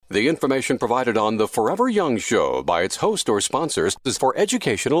The information provided on the Forever Young Show by its host or sponsors is for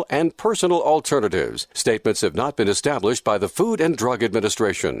educational and personal alternatives. Statements have not been established by the Food and Drug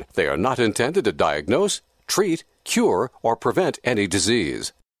Administration. They are not intended to diagnose, treat, cure, or prevent any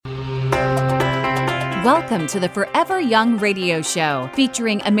disease. Welcome to the Forever Young radio show,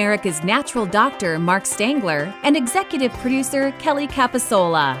 featuring America's natural doctor, Mark Stangler, and executive producer, Kelly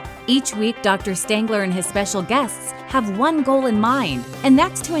Capasola. Each week, Dr. Stangler and his special guests have one goal in mind, and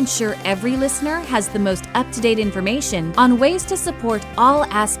that's to ensure every listener has the most up-to-date information on ways to support all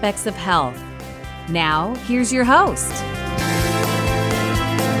aspects of health. Now, here's your host.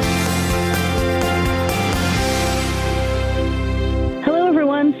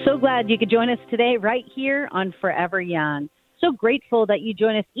 So glad you could join us today right here on Forever Young. So grateful that you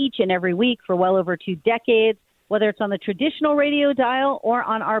join us each and every week for well over 2 decades, whether it's on the traditional radio dial or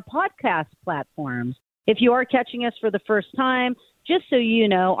on our podcast platforms. If you are catching us for the first time, just so you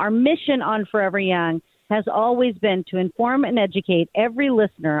know, our mission on Forever Young has always been to inform and educate every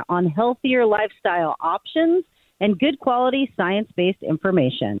listener on healthier lifestyle options and good quality science-based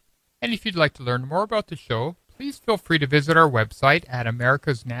information. And if you'd like to learn more about the show, please feel free to visit our website at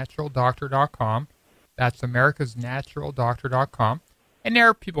americasnaturaldoctor.com. That's americasnaturaldoctor.com. And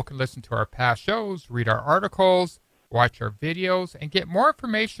there people can listen to our past shows, read our articles, watch our videos, and get more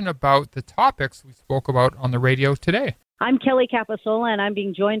information about the topics we spoke about on the radio today. I'm Kelly Capasola, and I'm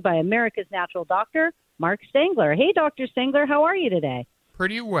being joined by America's Natural Doctor, Mark Stangler. Hey, Dr. Stangler, how are you today?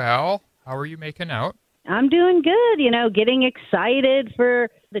 Pretty well. How are you making out? I'm doing good, getting excited for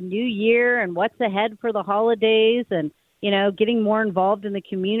the new year and what's ahead for the holidays and, getting more involved in the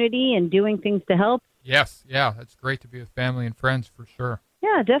community and doing things to help. Yes, yeah, it's great to be with family and friends for sure.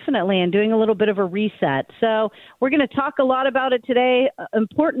 Yeah, definitely, and doing a little bit of a reset. So we're going to talk a lot about it today.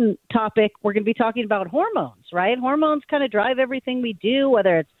 Important topic. We're going to be talking about hormones, right? Hormones kind of drive everything we do,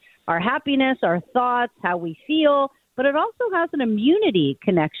 whether it's our happiness, our thoughts, how we feel, but it also has an immunity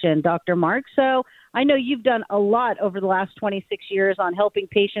connection, Dr. Mark. So I know you've done a lot over the last 26 years on helping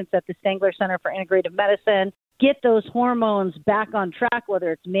patients at the Stangler Center for Integrative Medicine get those hormones back on track,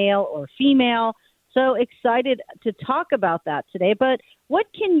 whether it's male or female. So excited to talk about that today. But what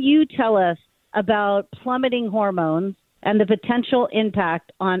can you tell us about plummeting hormones and the potential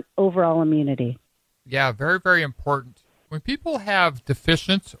impact on overall immunity? Yeah, very, very important. When people have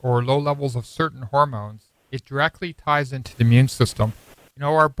deficient or low levels of certain hormones, it directly ties into the immune system.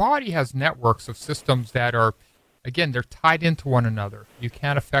 Our body has networks of systems that are, again, they're tied into one another. You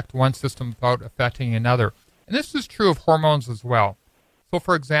can't affect one system without affecting another. And this is true of hormones as well. So,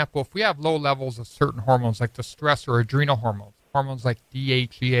 for example, if we have low levels of certain hormones like the stress or adrenal hormones, hormones like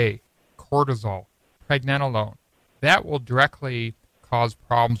DHEA, cortisol, pregnenolone, that will directly cause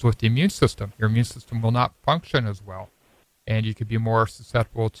problems with the immune system. Your immune system will not function as well. And you could be more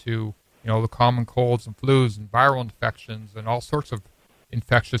susceptible to, the common colds and flus and viral infections and all sorts of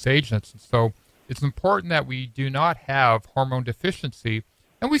infectious agents. And so it's important that we do not have hormone deficiency.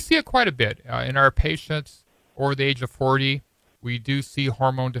 And we see it quite a bit. In our patients over the age of 40, we do see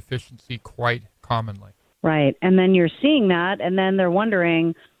hormone deficiency quite commonly. Right. And then you're seeing that, and then they're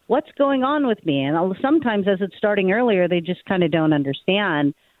wondering, what's going on with me? And sometimes, as it's starting earlier, they just kind of don't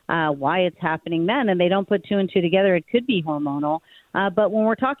understand why it's happening then, and they don't put 2 and 2 together. It could be hormonal. But when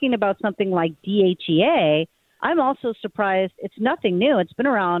we're talking about something like DHEA, I'm also surprised it's nothing new. It's been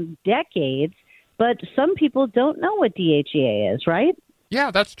around decades, but some people don't know what DHEA is, right? Yeah,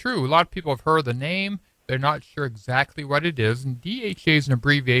 that's true. A lot of people have heard the name. They're not sure exactly what it is. And DHEA is an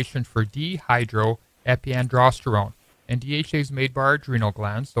abbreviation for dehydroepiandrosterone. And DHEA is made by our adrenal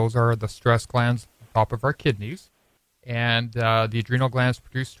glands. Those are the stress glands on top of our kidneys. And the adrenal glands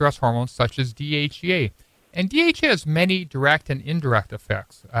produce stress hormones such as DHEA. And DHEA has many direct and indirect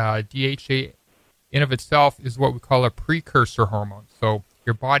effects. DHEA in of itself is what we call a precursor hormone. So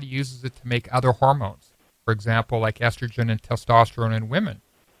your body uses it to make other hormones. For example, like estrogen and testosterone in women.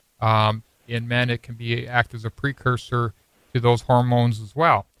 In men, it can act as a precursor to those hormones as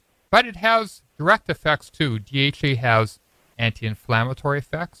well. But it has direct effects too. DHEA has anti-inflammatory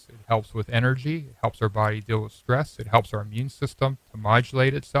effects. It helps with energy. It helps our body deal with stress. It helps our immune system to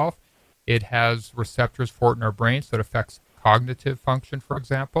modulate itself. It has receptors for it in our brain, so it affects cognitive function, for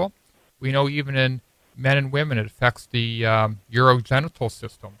example. We know even in men and women, it affects the urogenital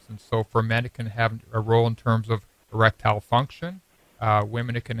systems. And so for men, it can have a role in terms of erectile function.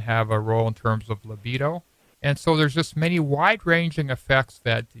 Women, it can have a role in terms of libido. And so there's just many wide-ranging effects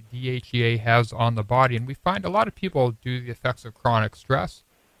that DHEA has on the body. And we find a lot of people do the effects of chronic stress.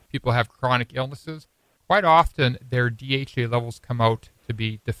 People have chronic illnesses. Quite often, their DHEA levels come out to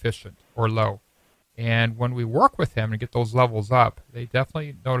be deficient or low. And when we work with them and get those levels up, they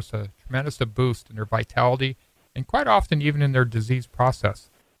definitely notice a tremendous boost in their vitality and quite often even in their disease process.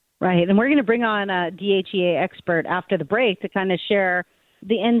 Right. And we're going to bring on a DHEA expert after the break to kind of share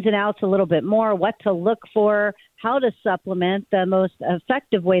the ins and outs a little bit more, what to look for, how to supplement, the most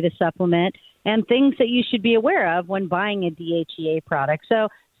effective way to supplement, and things that you should be aware of when buying a DHEA product. So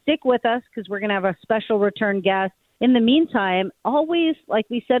stick with us because we're going to have a special return guest. In the meantime, always, like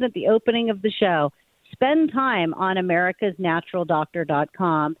we said at the opening of the show, spend time on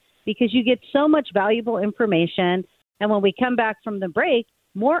americasnaturaldoctor.com because you get so much valuable information. And when we come back from the break,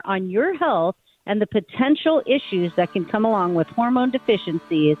 more on your health and the potential issues that can come along with hormone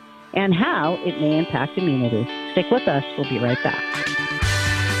deficiencies and how it may impact immunity. Stick with us. We'll be right back.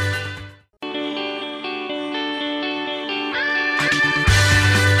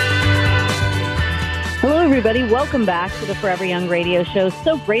 Hello, everybody. Welcome back to the Forever Young radio show.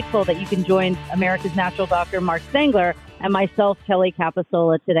 So grateful that you can join America's Natural Doctor, Mark Stengler, and myself, Kelly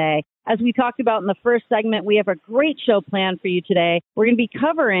Capasola, today. As we talked about in the first segment, we have a great show planned for you today. We're going to be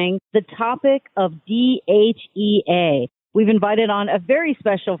covering the topic of DHEA. We've invited on a very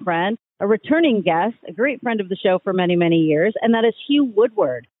special friend, a returning guest, a great friend of the show for many, many years, and that is Hugh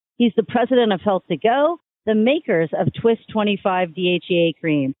Woodward. He's the president of Health to Go, the makers of Twist 25 DHEA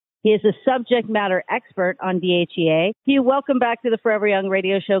cream. He is a subject matter expert on DHEA. Hugh, welcome back to the Forever Young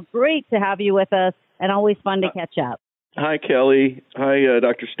radio show. Great to have you with us and always fun to catch up. Hi, Kelly. Hi,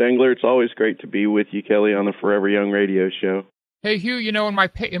 Dr. Stengler. It's always great to be with you, Kelly, on the Forever Young radio show. Hey, Hugh, in my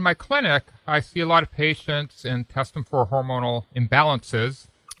clinic, I see a lot of patients and test them for hormonal imbalances,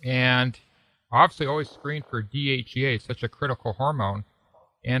 and obviously always screen for DHEA, such a critical hormone.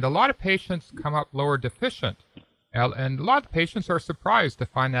 And a lot of patients come up lower deficient, and a lot of patients are surprised to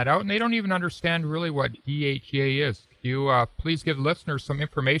find that out, and they don't even understand really what DHEA is. Could you please give listeners some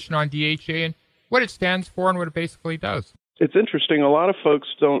information on DHEA and what it stands for and what it basically does? It's interesting. A lot of folks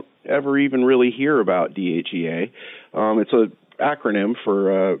don't ever even really hear about DHEA. It's an acronym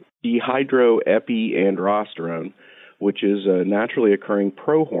for dehydroepiandrosterone, which is a naturally occurring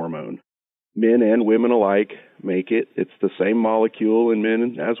prohormone. Men and women alike make it. It's the same molecule in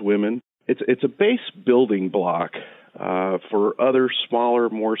men as women. It's a base building block for other smaller,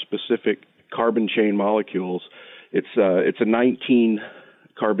 more specific carbon chain molecules. It's a 19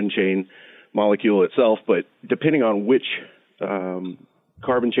 carbon chain molecule itself, but depending on which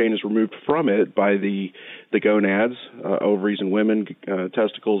carbon chain is removed from it by the gonads, ovaries in women,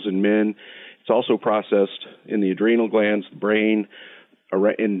 testicles in men, it's also processed in the adrenal glands, the brain,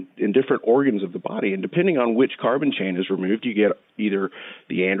 in different organs of the body. And depending on which carbon chain is removed, you get either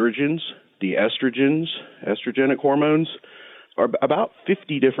the androgens, the estrogens, estrogenic hormones, or about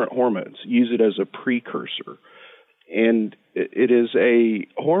 50 different hormones. Use it as a precursor. And it is a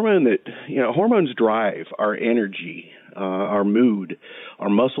hormone that, hormones drive our energy, our mood, our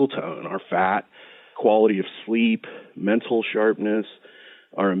muscle tone, our fat, quality of sleep, mental sharpness,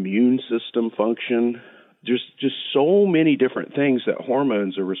 our immune system function. Just so many different things that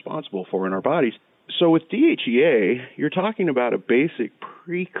hormones are responsible for in our bodies. So with DHEA, you're talking about a basic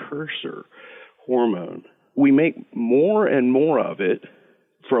precursor hormone. We make more and more of it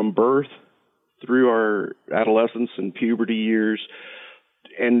from birth through our adolescence and puberty years,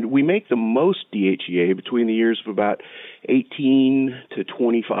 and we make the most DHEA between the years of about 18 to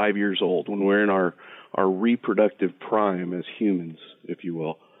 25 years old, when we're in our reproductive prime as humans, if you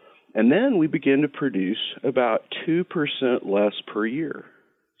will. And then we begin to produce about 2% less per year.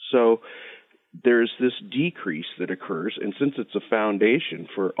 So there's this decrease that occurs, and since it's a foundation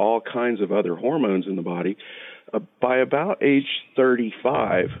for all kinds of other hormones in the body, by about age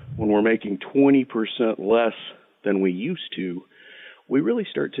 35, when we're making 20% less than we used to, we really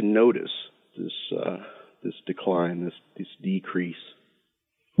start to notice this decline, this decrease.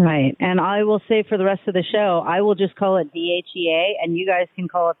 Right. And I will say for the rest of the show, I will just call it DHEA, and you guys can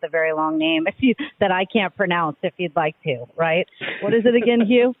call it the very long name that I can't pronounce if you'd like to, right? What is it again,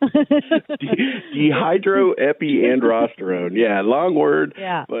 Hugh? Dehydroepiandrosterone. Yeah, long word,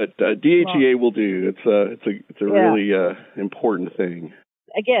 yeah. But DHEA will do. It's a really important thing.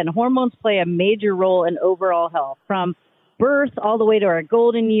 Again, hormones play a major role in overall health, from birth all the way to our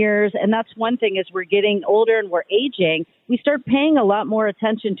golden years. And that's one thing, as we're getting older and we're aging, we start paying a lot more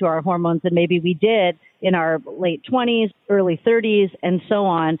attention to our hormones than maybe we did in our late 20s, early 30s, and so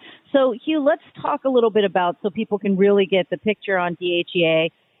on. So, Hugh, let's talk a little bit about, so people can really get the picture on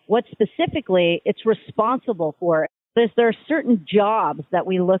DHEA, what specifically it's responsible for. There are certain jobs that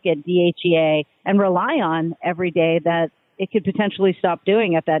we look at DHEA and rely on every day that it could potentially stop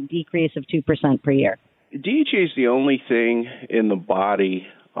doing at that decrease of 2% per year. DHEA is the only thing in the body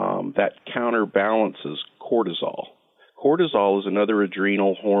that counterbalances cortisol. Cortisol is another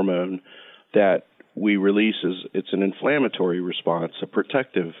adrenal hormone that we release it's an inflammatory response, a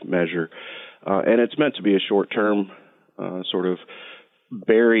protective measure, and it's meant to be a short-term sort of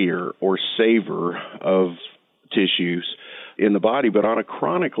barrier or saver of tissues in the body. But on a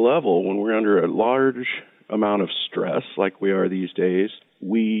chronic level, when we're under a large amount of stress like we are these days,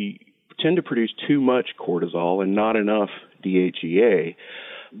 we tend to produce too much cortisol and not enough DHEA.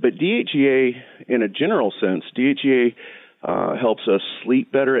 But DHEA, in a general sense, DHEA helps us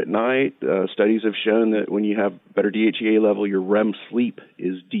sleep better at night. Studies have shown that when you have better DHEA level, your REM sleep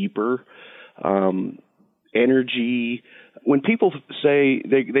is deeper. Energy. When people say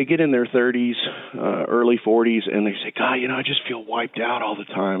they get in their 30s, early 40s, and they say, God, I just feel wiped out all the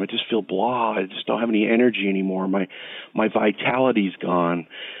time. I just feel blah. I just don't have any energy anymore. My vitality's gone.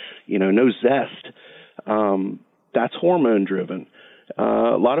 No zest. That's hormone driven.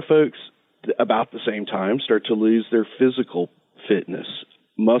 A lot of folks about the same time start to lose their physical fitness.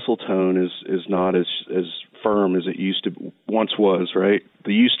 Muscle tone is not as firm as it once was, right?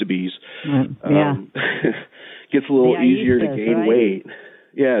 The used to be's. Yeah. Gets a little easier to gain right? weight.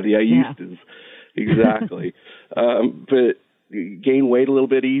 Yeah, the I used to. Exactly. But gain weight a little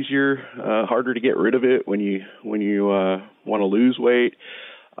bit easier, harder to get rid of it when you want to lose weight.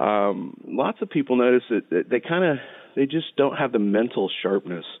 Lots of people notice that they just don't have the mental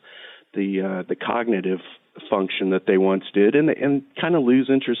sharpness, the cognitive function that they once did, and kind of lose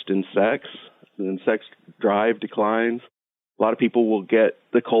interest in sex, and sex drive declines. A lot of people will get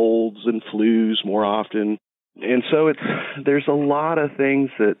the colds and flus more often. And so there's a lot of things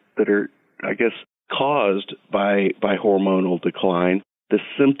that are, I guess, caused by hormonal decline, the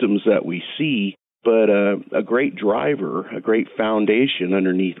symptoms that we see. But a great driver, a great foundation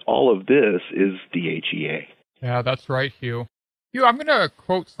underneath all of this is DHEA. Yeah, that's right, Hugh. Hugh, I'm going to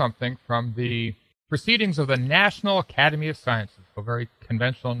quote something from the Proceedings of the National Academy of Sciences, so very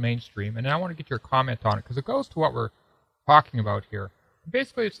conventional and mainstream, and I want to get your comment on it because it goes to what we're talking about here.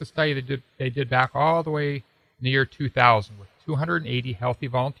 Basically, it's a study they did back all the way in the year 2000 with 280 healthy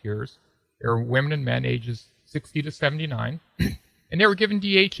volunteers. They were women and men ages 60 to 79, and they were given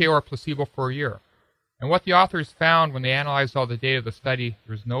DHEA or placebo for a year. And what the authors found when they analyzed all the data of the study,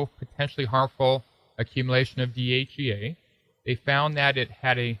 there was no potentially harmful accumulation of DHEA. They found that it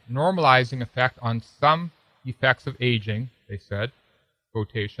had a normalizing effect on some effects of aging, they said,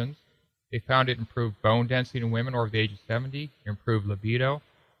 quotations. They found it improved bone density in women over the age of 70, improved libido,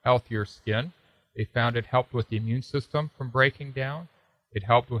 healthier skin. They found it helped with the immune system from breaking down. It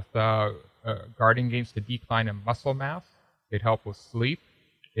helped with guarding against the decline in muscle mass. It helped with sleep.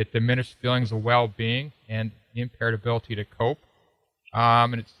 It diminished feelings of well-being and impaired ability to cope.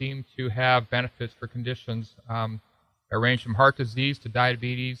 And it seemed to have benefits for conditions that range from heart disease to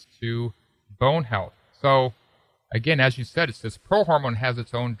diabetes to bone health. So, again, as you said, it's this prohormone has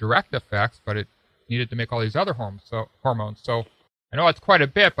its own direct effects, but it needed to make all these other hormones. So I know it's quite a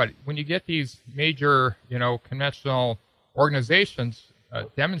bit, but when you get these major, conventional organizations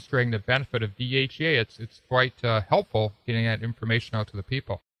demonstrating the benefit of DHEA, it's quite helpful getting that information out to the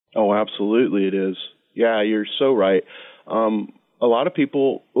people. Oh, absolutely it is. Yeah, you're so right. A lot of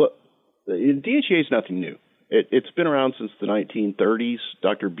people, DHEA is nothing new. It's been around since the 1930s.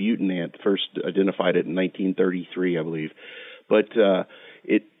 Dr. Butenandt first identified it in 1933, I believe. But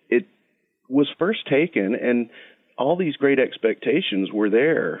it was first taken, and all these great expectations were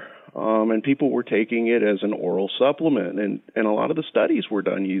there. And people were taking it as an oral supplement, and a lot of the studies were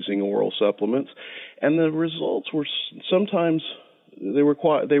done using oral supplements, and the results were sometimes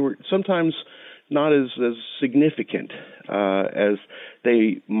sometimes not as significant as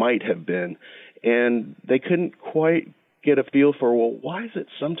they might have been, and they couldn't quite get a feel for, well, why is it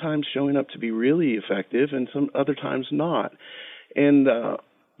sometimes showing up to be really effective and some other times not? And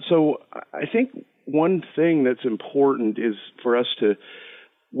so I think one thing that's important is for us to,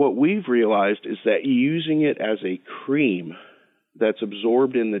 what we've realized is that using it as a cream that's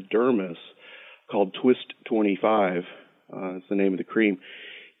absorbed in the dermis, called Twist 25, is the name of the cream,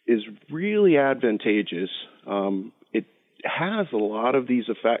 is really advantageous. It has a lot of these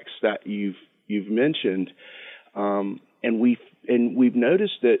effects that you've mentioned, and we've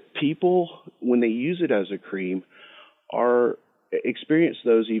noticed that people, when they use it as a cream, experience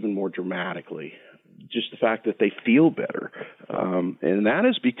those even more dramatically. Just the fact that they feel better, and that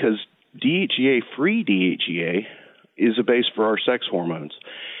is because DHEA, free DHEA, is a base for our sex hormones.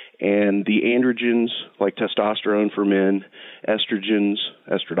 And the androgens, like testosterone for men, estrogens,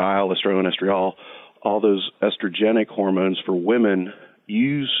 estradiol, estrone, estriol, all those estrogenic hormones for women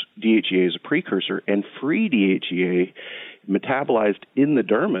use DHEA as a precursor. And free DHEA metabolized in the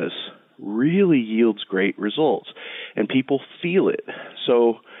dermis, really yields great results, and people feel it.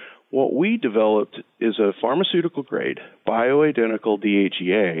 So what we developed is a pharmaceutical-grade, bioidentical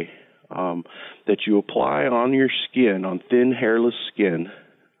DHEA that you apply on your skin, on thin, hairless skin,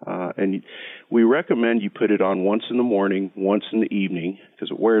 and we recommend you put it on once in the morning, once in the evening,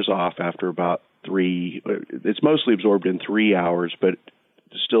 because it wears off after about 3. It's mostly absorbed in 3 hours, but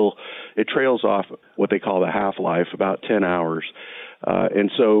still it trails off what they call the half-life, about 10 hours.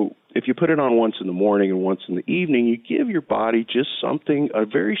 And so if you put it on once in the morning and once in the evening, you give your body just something, a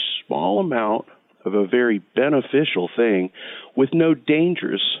very small amount of a very beneficial thing with no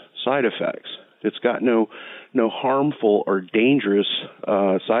dangerous side effects. It's got no harmful or dangerous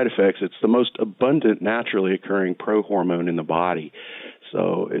side effects. It's the most abundant, naturally occurring prohormone in the body.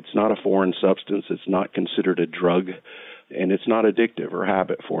 So it's not a foreign substance. It's not considered a drug, and it's not addictive or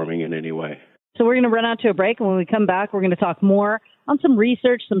habit-forming in any way. So we're going to run out to a break, and when we come back, we're going to talk more on some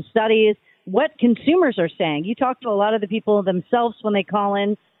research, some studies, what consumers are saying. You talk to a lot of the people themselves when they call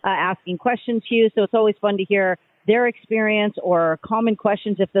in, asking questions to you, so it's always fun to hear their experience or common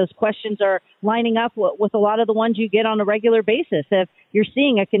questions, if those questions are lining up with a lot of the ones you get on a regular basis. If you're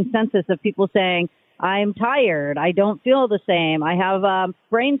seeing a consensus of people saying, I'm tired, I don't feel the same, I have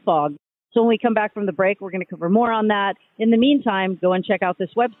brain fog. So when we come back from the break, we're going to cover more on that. In the meantime, go and check out this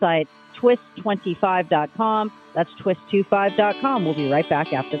website, twist25.com. That's twist25.com. We'll be right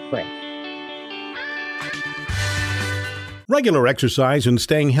back after the break. Regular exercise and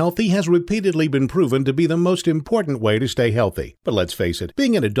staying healthy has repeatedly been proven to be the most important way to stay healthy. But let's face it,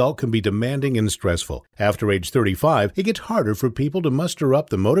 being an adult can be demanding and stressful. After age 35, it gets harder for people to muster up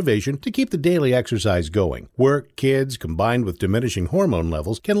the motivation to keep the daily exercise going. Work, kids, combined with diminishing hormone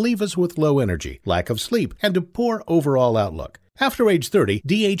levels, can leave us with low energy, lack of sleep, and a poor overall outlook. After age 30,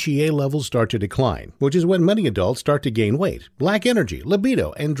 DHEA levels start to decline, which is when many adults start to gain weight, lack energy,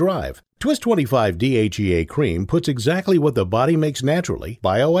 libido, and drive. Twist 25 DHEA cream puts exactly what the body makes naturally,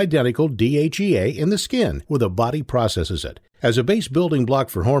 bioidentical DHEA, in the skin, where the body processes it. As a base building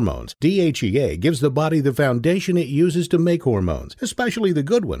block for hormones, DHEA gives the body the foundation it uses to make hormones, especially the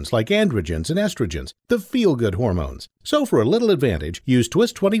good ones like androgens and estrogens, the feel-good hormones. So for a little advantage, use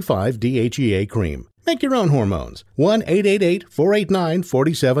Twist 25 DHEA cream. Make your own hormones.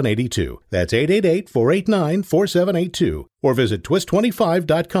 1-888-489-4782. That's 888-489-4782. Or visit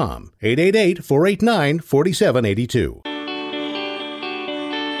twist25.com. 888-489-4782.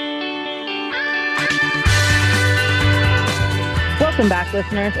 Welcome back,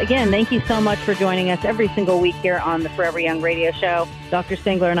 listeners. Again, thank you so much for joining us every single week here on the Forever Young radio show. Dr.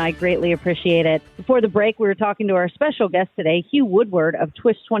 Stengler and I greatly appreciate it. Before the break, we were talking to our special guest today, Hugh Woodward of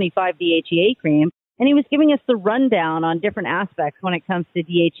Twist 25 DHEA cream, and he was giving us the rundown on different aspects when it comes to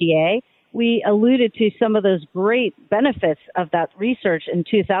DHEA. We alluded to some of those great benefits of that research in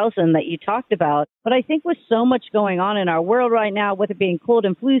 2000 that you talked about. But I think with so much going on in our world right now, with it being cold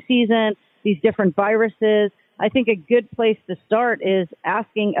and flu season, these different viruses, I think a good place to start is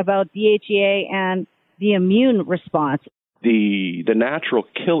asking about DHEA and the immune response. The natural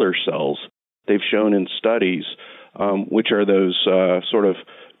killer cells, they've shown in studies, which are those sort of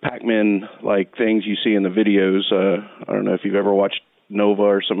Pac-Man-like things you see in the videos. I don't know if you've ever watched Nova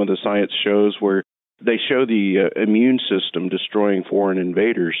or some of the science shows where they show the immune system destroying foreign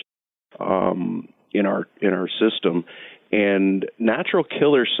invaders in our system. And natural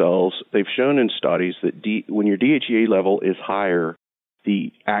killer cells, they've shown in studies that when your DHEA level is higher,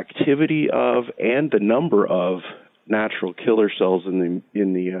 the activity of and the number of natural killer cells in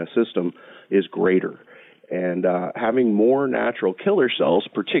the system is greater. And having more natural killer cells,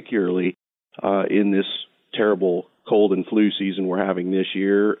 particularly in this terrible cold and flu season we're having this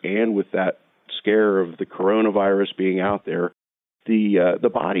year, and with that scare of the coronavirus being out there, the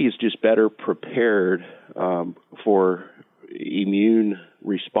body is just better prepared for immune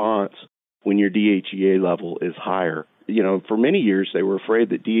response when your DHEA level is higher. You know, for many years they were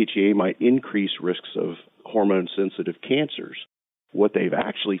afraid that DHEA might increase risks of hormone-sensitive cancers. What they've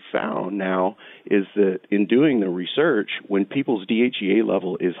actually found now is that in doing the research, when people's DHEA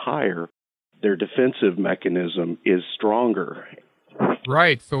level is higher, their defensive mechanism is stronger.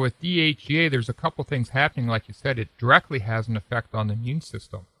 Right. So with DHEA, there's a couple things happening. Like you said, it directly has an effect on the immune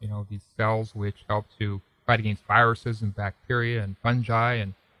system. You know, these cells which help to fight against viruses and bacteria and fungi.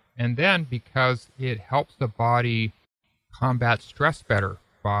 And then because it helps the body combat stress better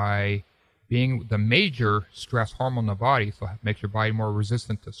by being the major stress hormone in the body, so it makes your body more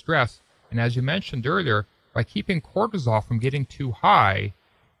resistant to stress. And as you mentioned earlier, by keeping cortisol from getting too high,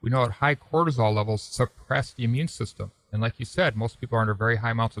 we know that high cortisol levels suppress the immune system. And like you said, most people are under very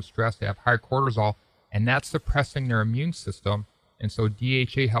high amounts of stress. They have high cortisol. and that's suppressing their immune system. And so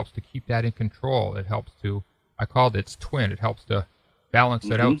DHA helps to keep that in control. It helps to, I call it its twin. It helps to balance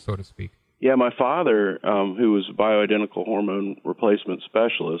it out, so to speak. Yeah, my father, who was a bioidentical hormone replacement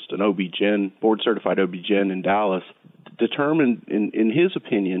specialist, an OB-GYN, board-certified OB-GYN in Dallas, determined, in his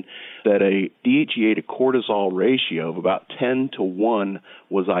opinion, that a DHEA to cortisol ratio of about 10 to 1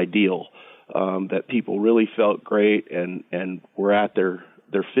 was ideal, that people really felt great and were at their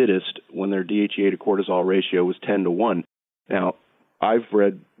fittest when their DHEA to cortisol ratio was 10 to 1. Now, I've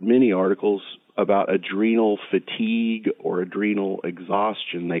read many articles about adrenal fatigue or adrenal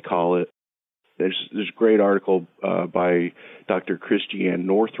exhaustion, they call it. There's a great article by Dr. Christiane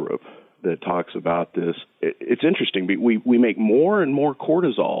Northrup that talks about this. It's interesting. We make more and more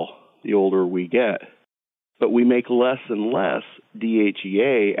cortisol the older we get, but we make less and less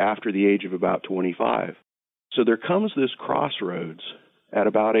DHEA after the age of about 25. So there comes this crossroads at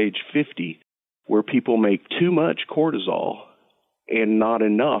about age 50 where people make too much cortisol and not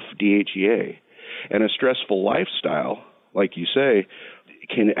enough DHEA. And a stressful lifestyle, like you say,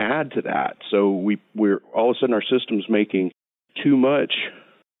 can add to that. So we're all of a sudden our system's making too much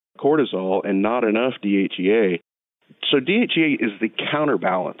cortisol and not enough DHEA. So DHEA is the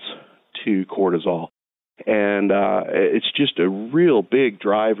counterbalance to cortisol. And it's just a real big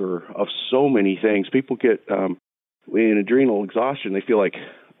driver of so many things. People get in adrenal exhaustion, they feel like,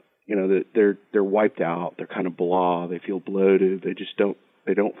 that they're wiped out. They're kind of blah. They feel bloated.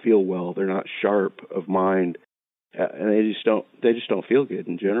 They don't feel well. They're not sharp of mind. And they just don't feel good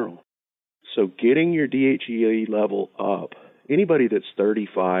in general. So getting your DHEA level up, anybody that's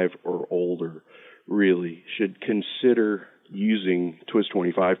 35 or older really should consider using Twist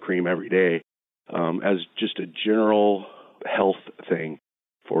 25 cream every day as just a general health thing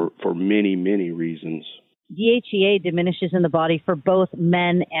for many, many reasons. DHEA diminishes in the body for both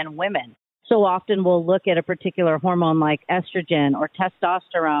men and women. So often we'll look at a particular hormone like estrogen or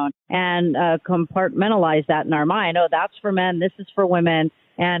testosterone and compartmentalize that in our mind. Oh, that's for men, this is for women,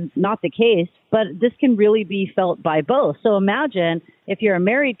 and not the case. But this can really be felt by both. So imagine if you're a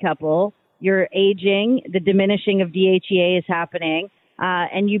married couple, you're aging, the diminishing of DHEA is happening,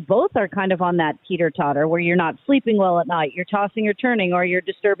 and you both are kind of on that teeter-totter where you're not sleeping well at night, you're tossing or turning, or you're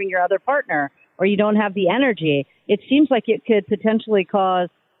disturbing your other partner, or you don't have the energy. It seems like it could potentially cause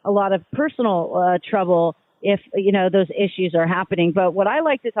a lot of personal trouble if, those issues are happening. But what I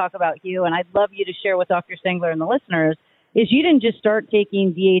like to talk about, Hugh, and I'd love you to share with Dr. Stengler and the listeners, is you didn't just start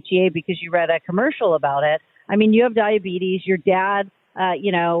taking DHEA because you read a commercial about it. I mean, you have diabetes. Your dad,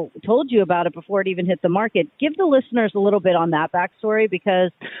 told you about it before it even hit the market. Give the listeners a little bit on that backstory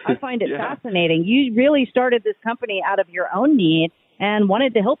because I find it fascinating. You really started this company out of your own need and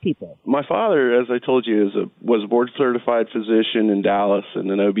wanted to help people. My father, as I told you, was a board-certified physician in Dallas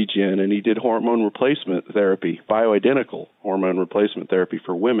and an OB-GYN, and he did hormone replacement therapy, bioidentical hormone replacement therapy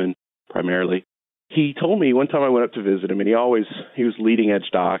for women primarily. He told me one time I went up to visit him, and he was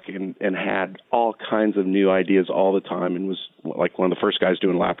leading-edge doc and had all kinds of new ideas all the time and was like one of the first guys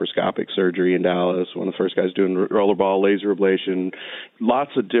doing laparoscopic surgery in Dallas, one of the first guys doing rollerball laser ablation,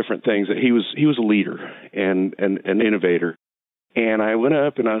 lots of different things. He was a leader and an innovator. And I went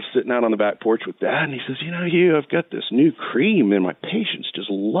up and I was sitting out on the back porch with Dad, and he says, Hugh, I've got this new cream and my patients just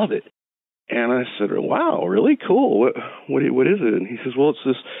love it. And I said, wow, really cool. What is it? And he says, well,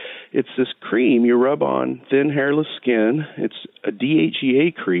 it's this cream you rub on thin, hairless skin. It's a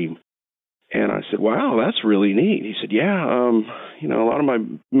DHEA cream. And I said, wow, that's really neat. He said, yeah, a lot of my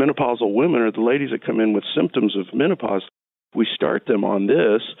menopausal women are the ladies that come in with symptoms of menopause. We start them on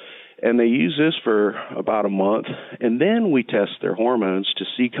this. And they use this for about a month, and then we test their hormones to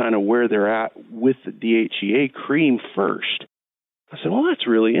see kind of where they're at with the DHEA cream first. I said, well, that's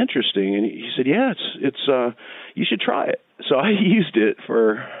really interesting. And he said, yeah, it's you should try it. So I used it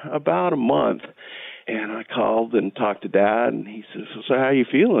for about a month, and I called and talked to Dad, and he says, so how are you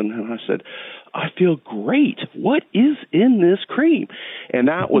feeling? And I said, I feel great. What is in this cream? And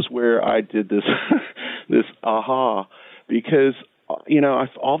that was where I did this aha, because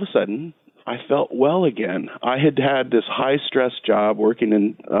all of a sudden, I felt well again. I had this high-stress job working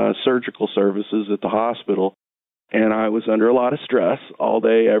in surgical services at the hospital, and I was under a lot of stress all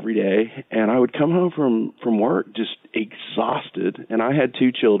day, every day. And I would come home from work just exhausted, and I had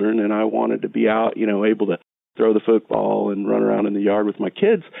 2 children, and I wanted to be out, able to throw the football and run around in the yard with my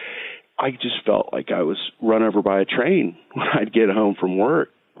kids. I just felt like I was run over by a train when I'd get home from work.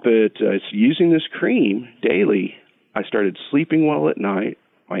 But using this cream daily, I started sleeping well at night.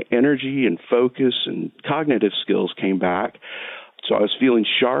 My energy and focus and cognitive skills came back. So I was feeling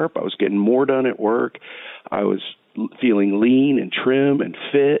sharp. I was getting more done at work. I was feeling lean and trim and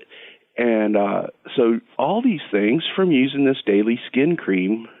fit. And so all these things from using this daily skin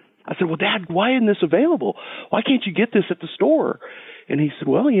cream, I said, well, Dad, why isn't this available? Why can't you get this at the store? And he said,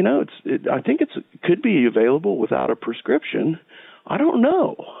 well, I think it could be available without a prescription. I don't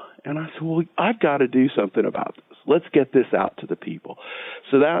know. And I said, well, I've got to do something about this. Let's get this out to the people.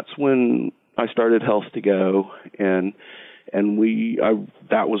 So that's when I started Health to Go, and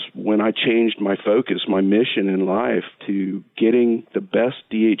that was when I changed my focus, my mission in life, to getting the best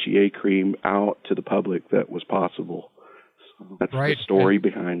DHEA cream out to the public that was possible. So that's right. The story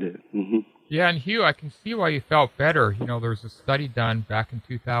behind it. Mm-hmm. Yeah, and Hugh, I can see why you felt better. There was a study done back in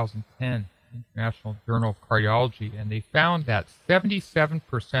 2010, International Journal of Cardiology, and they found that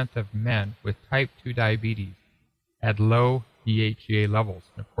 77% of men with type 2 diabetes had low DHEA levels.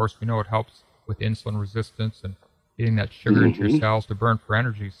 And of course, we know it helps with insulin resistance and getting that sugar into your cells to burn for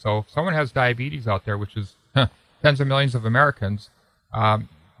energy. So if someone has diabetes out there, which is tens of millions of Americans,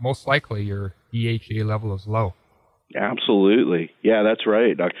 most likely your DHEA level is low. Absolutely. Yeah, that's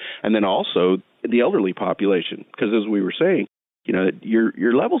right, Doc. And then also the elderly population, because as we were saying,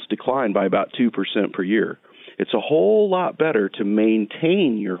 your levels decline by about 2% per year. It's a whole lot better to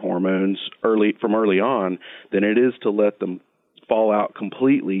maintain your hormones from early on than it is to let them fall out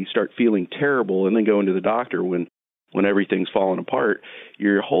completely, start feeling terrible, and then go into the doctor when everything's falling apart.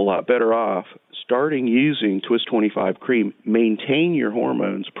 You're a whole lot better off starting using Twist 25 cream, maintain your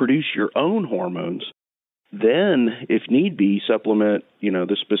hormones, produce your own hormones. Then, if need be, supplement,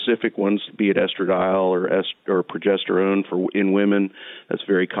 the specific ones, be it estradiol or progesterone in women. That's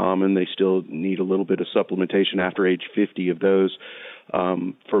very common. They still need a little bit of supplementation after age 50 of those.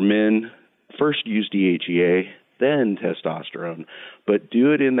 For men, first use DHEA, then testosterone. But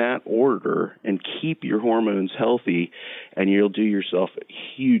do it in that order and keep your hormones healthy, and you'll do yourself a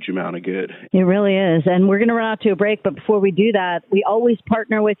huge amount of good. It really is. And we're going to run out to a break, but before we do that, we always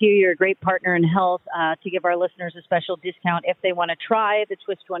partner with you. You're a great partner in health to give our listeners a special discount if they want to try the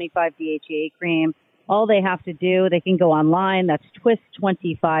Twist 25 DHEA cream. All they have to do, they can go online. That's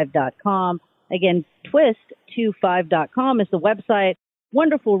twist25.com. Again, twist25.com is the website.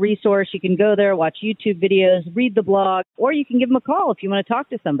 Wonderful resource. You can go there, watch YouTube videos, read the blog, or you can give them a call if you want to talk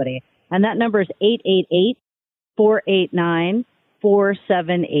to somebody. And that number is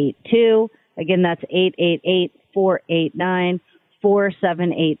 888-489-4782. Again, that's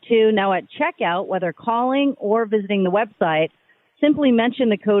 888-489-4782. Now at checkout, whether calling or visiting the website, simply mention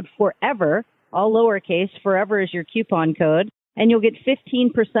the code FOREVER, all lowercase. FOREVER is your coupon code. And you'll get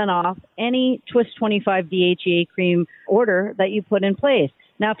 15% off any Twist 25 DHEA cream order that you put in place.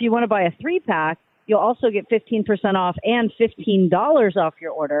 Now, if you want to buy a 3-pack, you'll also get 15% off and $15 off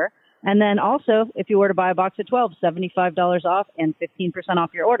your order. And then also, if you were to buy a box of 12, $75 off and 15%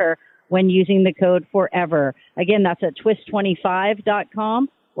 off your order when using the code FOREVER. Again, that's at twist25.com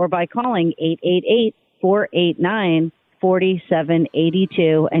or by calling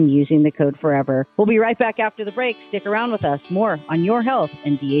 888-489-4782 and using the code FOREVER. We'll be right back after the break. Stick around with us. More on your health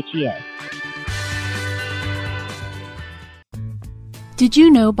and DHEA. Did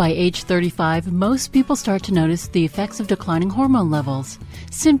you know by age 35, most people start to notice the effects of declining hormone levels?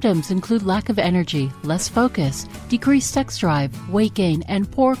 Symptoms include lack of energy, less focus, decreased sex drive, weight gain,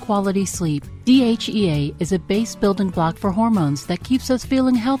 and poor quality sleep. DHEA is a base building block for hormones that keeps us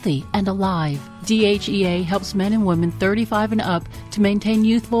feeling healthy and alive. DHEA helps men and women 35 and up to maintain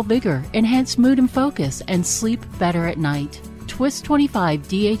youthful vigor, enhance mood and focus, and sleep better at night. Twist 25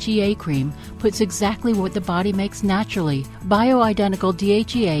 DHEA cream puts exactly what the body makes naturally, bioidentical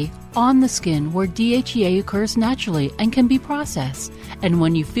DHEA, on the skin where DHEA occurs naturally and can be processed. And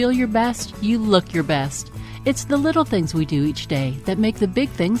when you feel your best, you look your best. It's the little things we do each day that make the big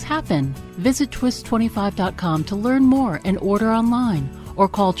things happen. Visit twist25.com to learn more and order online, or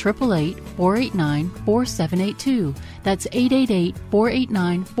call 888-489-4782. That's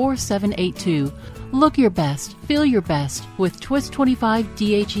 888-489-4782. Look your best, feel your best with Twist 25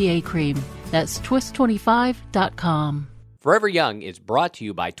 DHEA cream. That's twist25.com. Forever Young is brought to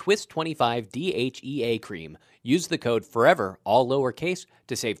you by Twist 25 DHEA cream. Use the code FOREVER, all lowercase,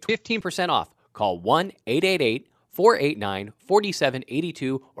 to save 15% off. Call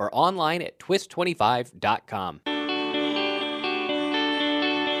 1-888-489-4782 or online at twist25.com.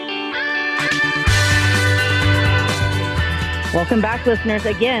 Welcome back, listeners.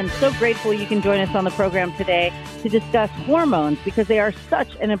 Again, so grateful you can join us on the program today to discuss hormones because they are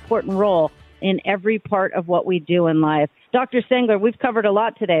such an important role in every part of what we do in life. Dr. Stengler, we've covered a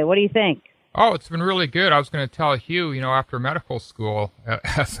lot today. What do you think? Oh, it's been really good. I was going to tell Hugh, after medical school,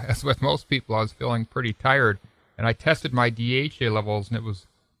 as with most people, I was feeling pretty tired. And I tested my DHA levels, and it was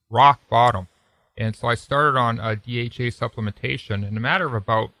rock bottom. And so I started on DHA supplementation. In a matter of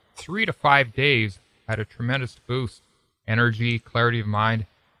about 3 to 5 days, I had a tremendous boost, energy, clarity of mind.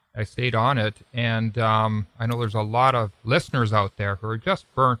 I stayed on it, and I know there's a lot of listeners out there who are just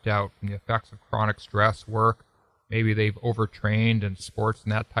burnt out from the effects of chronic stress, work. Maybe they've overtrained in sports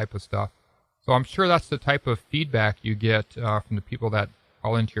and that type of stuff. So I'm sure that's the type of feedback you get from the people that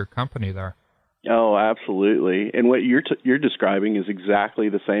call into your company there. Oh, absolutely. And what you're describing is exactly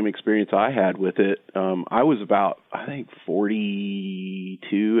the same experience I had with it. I was about, I think,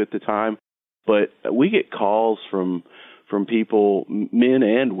 42 at the time, but we get calls from people, men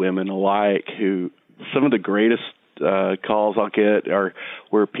and women alike, who some of the greatest calls I'll get are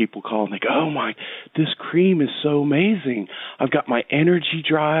where people call and they go, "Oh this cream is so amazing. I've got my energy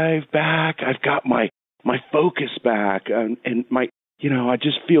drive back. I've got my focus back, and my, I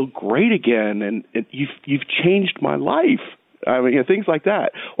just feel great again. And you've changed my life." I mean, things like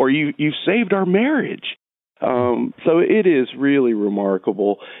that. Or you've saved our marriage. So it is really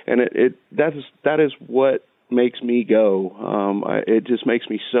remarkable, and that is what makes me go. It just makes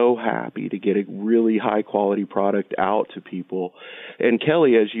me so happy to get a really high quality product out to people. And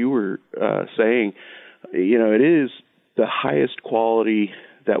Kelly, as you were saying, it is the highest quality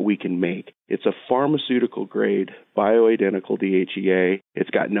that we can make. It's a pharmaceutical grade bioidentical DHEA. It's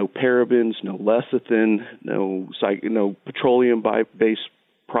got no parabens, no lecithin, no petroleum based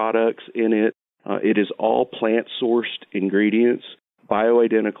products in it. It is all plant sourced ingredients.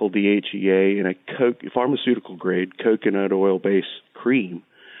 Bioidentical DHEA in a pharmaceutical-grade coconut oil-based cream,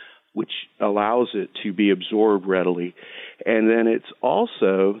 which allows it to be absorbed readily. And then it's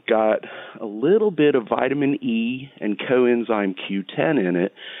also got a little bit of vitamin E and coenzyme Q10 in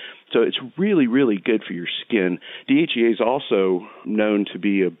it, so it's really, really good for your skin. DHEA is also known to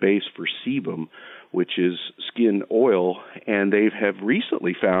be a base for sebum, which is skin oil, and they have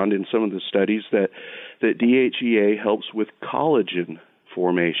recently found in some of the studies that DHEA helps with collagen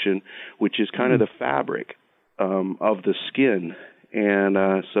formation, which is kind of the fabric of the skin.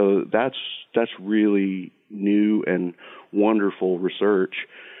 And so that's really new and wonderful research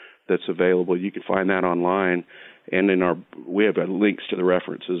that's available. You can find that online, and we have links to the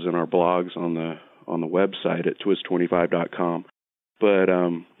references in our blogs on the website at twist25.com. But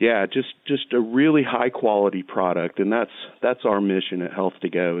just a really high quality product, and that's our mission at Health to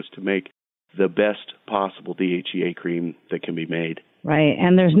Go, is to make the best possible DHEA cream that can be made. Right,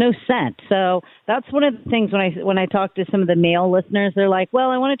 and there's no scent. So that's one of the things when I talk to some of the male listeners, they're like,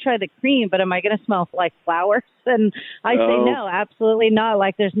 "Well, I want to try the cream, but am I going to smell like flowers?" And I say, "No, absolutely not.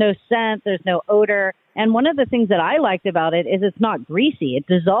 Like, there's no scent, there's no odor." And one of the things that I liked about it is it's not greasy. It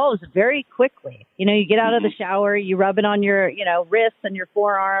dissolves very quickly. You get out of the shower, you rub it on your, wrists and your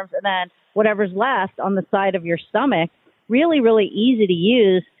forearms, and then whatever's left on the side of your stomach. Really, really easy to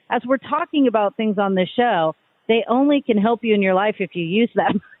use. As we're talking about things on this show, they only can help you in your life if you use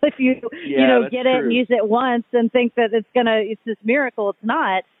them. If you, get it and use it once and think that it's this miracle, it's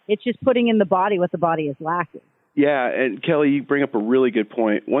not. It's just putting in the body what the body is lacking. Yeah, and Kelly, you bring up a really good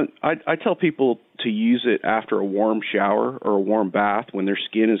point. I tell people to use it after a warm shower or a warm bath when their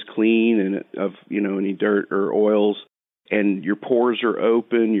skin is clean and of any dirt or oils, and your pores are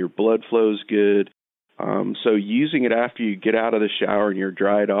open, your blood flow's good. So using it after you get out of the shower and you're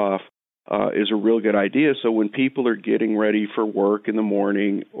dried off is a real good idea. So when people are getting ready for work in the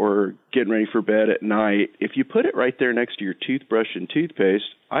morning or getting ready for bed at night, if you put it right there next to your toothbrush and toothpaste,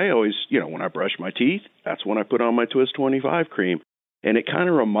 I always, when I brush my teeth, that's when I put on my Twist 25 cream. And it kind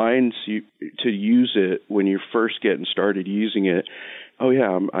of reminds you to use it when you're first getting started using it. Oh,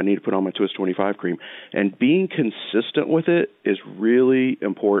 yeah, I need to put on my Twist 25 cream. And being consistent with it is really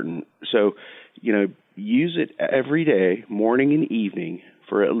important. So, use it every day, morning and evening,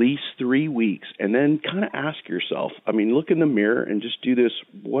 for at least 3 weeks, and then kind of ask yourself, look in the mirror and just do this.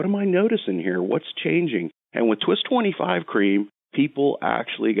 What am I noticing here? What's changing? And with Twist 25 cream, people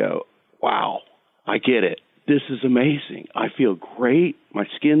actually go, wow, I get it. This is amazing. I feel great. My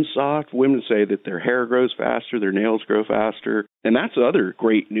skin's soft. Women say that their hair grows faster, their nails grow faster. And that's other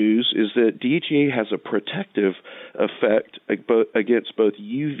great news, is that DHEA has a protective effect against both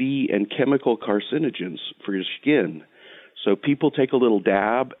UV and chemical carcinogens for your skin. So people take a little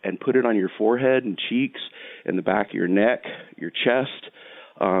dab and put it on your forehead and cheeks and the back of your neck, your chest.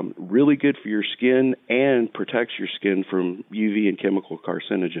 Really good for your skin and protects your skin from UV and chemical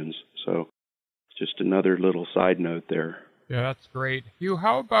carcinogens. So just another little side note there. Yeah, that's great. Hugh,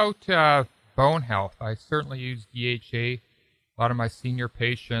 how about bone health? I certainly use DHA. A lot of my senior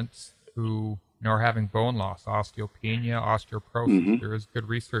patients who are having bone loss, osteopenia, osteoporosis, there is good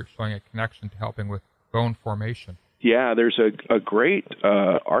research showing a connection to helping with bone formation. Yeah, there's a great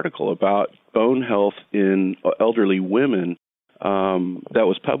article about bone health in elderly women that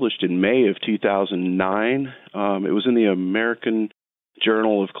was published in May of 2009. It was in the American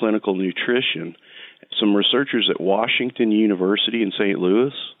Journal of Clinical Nutrition. Some researchers at Washington University in St.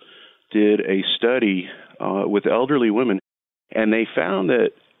 Louis did a study with elderly women, and they found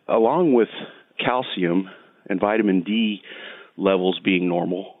that along with calcium and vitamin D levels being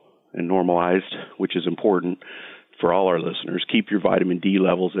normal and normalized, which is important for all our listeners, keep your vitamin D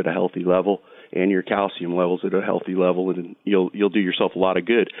levels at a healthy level and your calcium levels at a healthy level, and you'll do yourself a lot of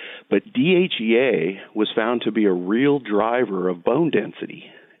good. But DHEA was found to be a real driver of bone density.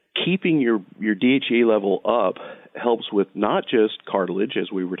 Keeping your DHEA level up helps with not just cartilage,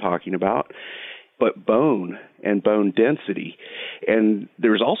 as we were talking about, but bone and bone density. And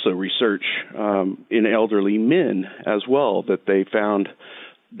there's also research in elderly men as well that they found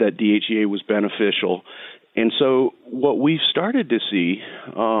that DHEA was beneficial. And so what we've started to see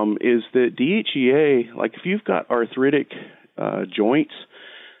is that DHEA, like if you've got arthritic joints,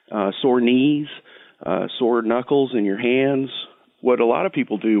 sore knees, sore knuckles in your hands, what a lot of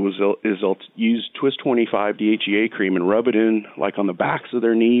people do is they'll use Twist 25 DHEA cream and rub it in like on the backs of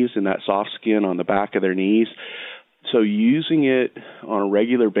their knees and that soft skin on the back of their knees. So using it on a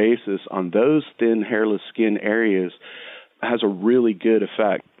regular basis on those thin, hairless skin areas has a really good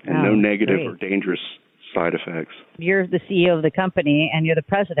effect and no negative or dangerous side effects. You're the CEO of the company and you're the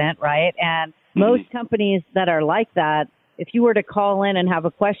president, right? And most companies that are like that, if you were to call in and have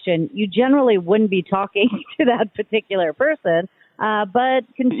a question, you generally wouldn't be talking to that particular person. But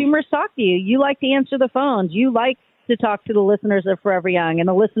consumers talk to you. You like to answer the phones. You like to talk to the listeners of Forever Young and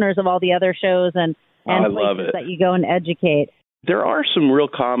the listeners of all the other shows and places that you go and educate. There are some real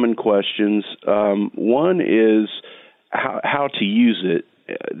common questions. One is how to use it,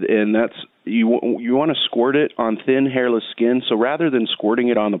 and that's you want to squirt it on thin, hairless skin. So rather than squirting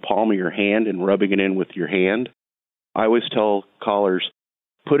it on the palm of your hand and rubbing it in with your hand, I always tell callers,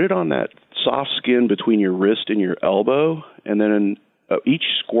 put it on that soft skin between your wrist and your elbow, and then each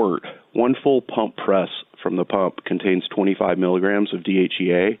squirt, one full pump press from the pump contains 25 milligrams of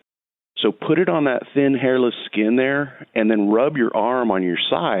DHEA. So put it on that thin, hairless skin there, and then rub your arm on your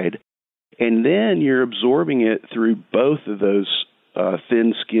side, and then you're absorbing it through both of those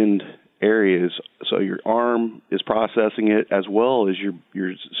thin-skinned areas. So your arm is processing it as well as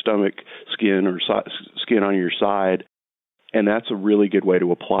your stomach skin or skin on your side, and that's a really good way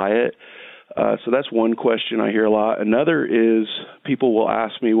to apply it. So that's one question I hear a lot. Another is people will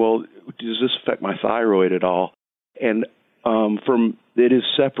ask me, well, does this affect my thyroid at all? And it is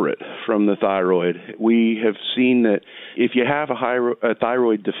separate from the thyroid. We have seen that if you have a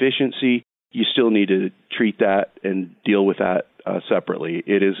thyroid deficiency, you still need to treat that and deal with that separately.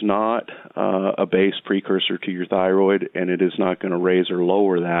 It is not a base precursor to your thyroid, and it is not going to raise or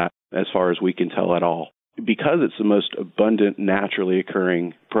lower that as far as we can tell at all. Because it's the most abundant, naturally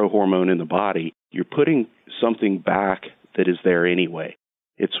occurring prohormone in the body, you're putting something back that is there anyway.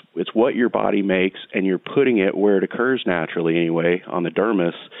 It's what your body makes, and you're putting it where it occurs naturally anyway, on the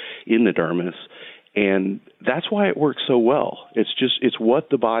dermis, in the dermis, and that's why it works so well. It's what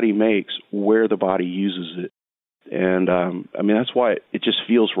the body makes, where the body uses it, and that's why it just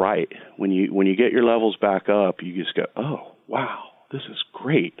feels right when you get your levels back up. You just go, oh wow, this is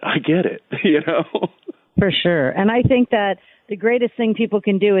great. I get it, For sure. And I think that the greatest thing people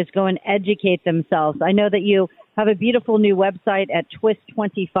can do is go and educate themselves. I know that you have a beautiful new website at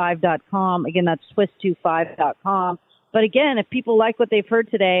twist25.com. Again, that's twist25.com. But again, if people like what they've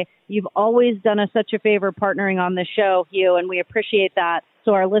heard today, you've always done us such a favor partnering on the show, Hugh, and we appreciate that.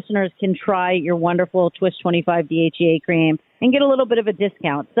 So our listeners can try your wonderful Twist 25 DHEA cream and get a little bit of a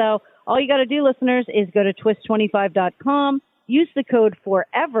discount. So all you got to do, listeners, is go to twist25.com. Use the code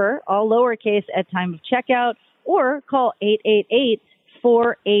FOREVER, all lowercase, at time of checkout, or call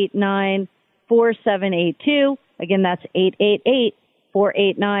 888-489-4782. Again, that's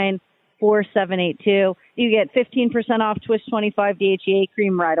 888-489-4782. You get 15% off Twist 25 DHEA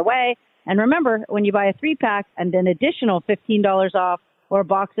cream right away. And remember, when you buy a 3-pack and an additional $15 off, or a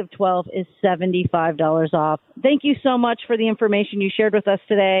box of 12 is $75 off. Thank you so much for the information you shared with us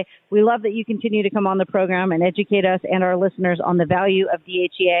today. We love that you continue to come on the program and educate us and our listeners on the value of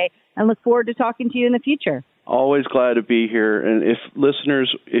DHEA, and look forward to talking to you in the future. Always glad to be here. And if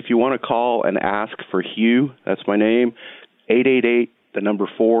listeners, if you want to call and ask for Hugh, that's my name,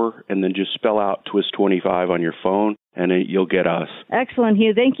 888-4, and then just spell out Twist 25 on your phone, and you'll get us. Excellent,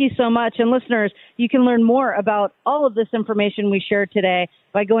 Hugh. Thank you so much. And listeners, you can learn more about all of this information we shared today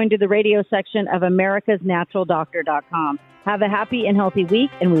by going to the radio section of americasnaturaldoctor.com. Have a happy and healthy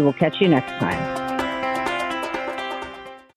week, and we will catch you next time.